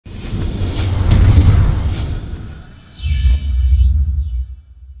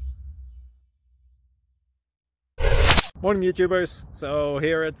Morning YouTubers. So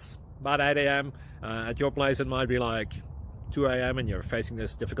here it's about 8 a.m. At your place it might be like 2 a.m. and you're facing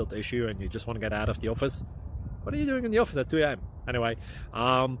this difficult issue and you just want to get out of the office. What are you doing in the office at 2 a.m? Anyway,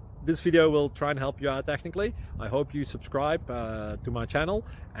 this video will try and help you out technically. I hope you subscribe to my channel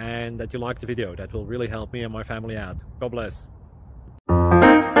and that you like the video. That will really help me and my family out. God bless.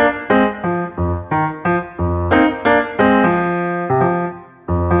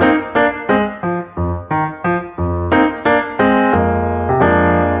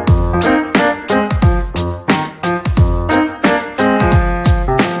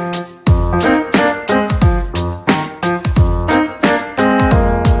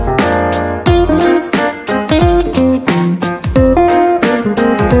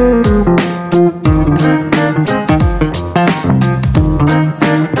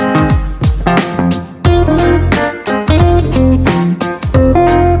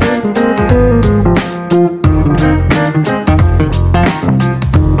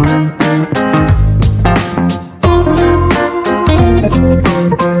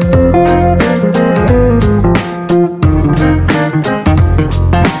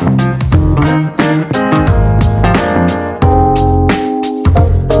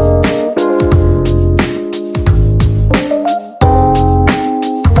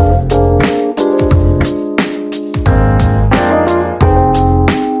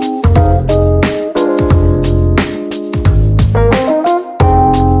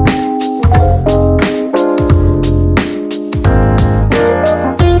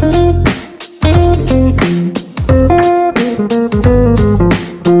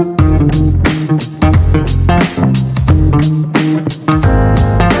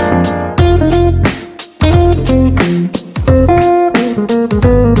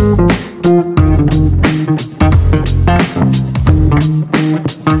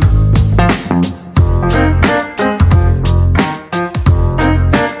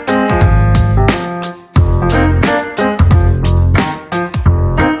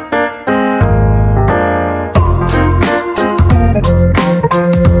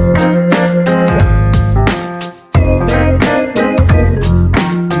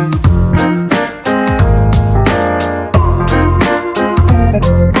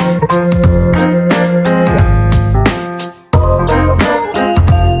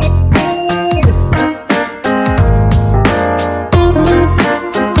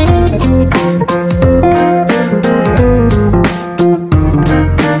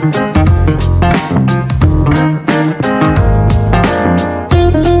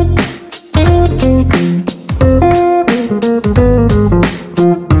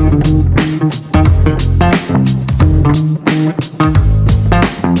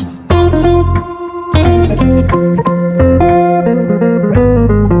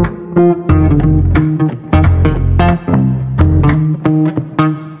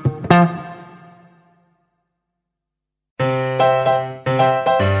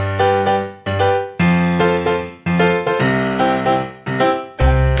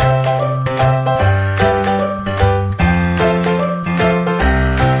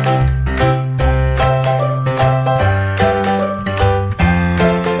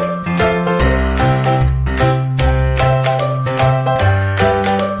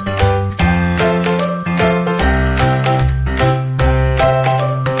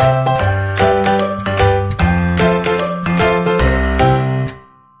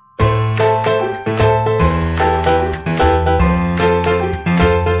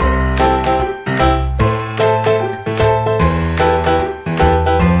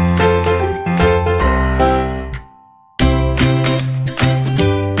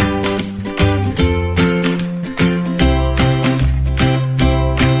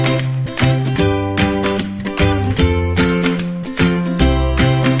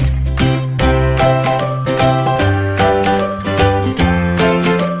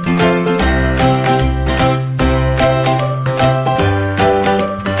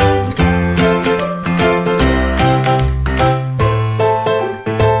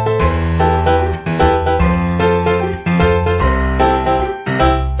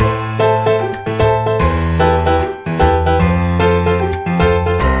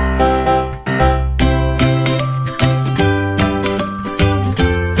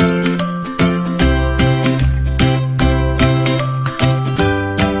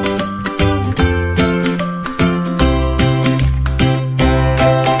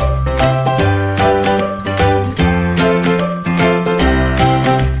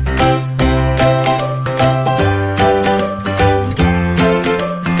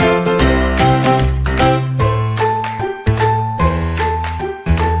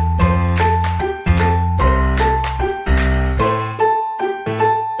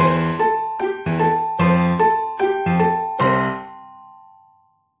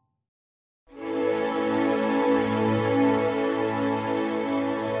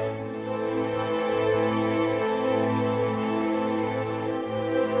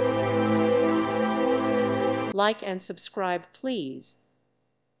 Like and subscribe, please.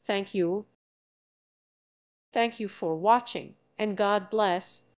 Thank you. Thank you for watching, and God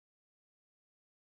bless.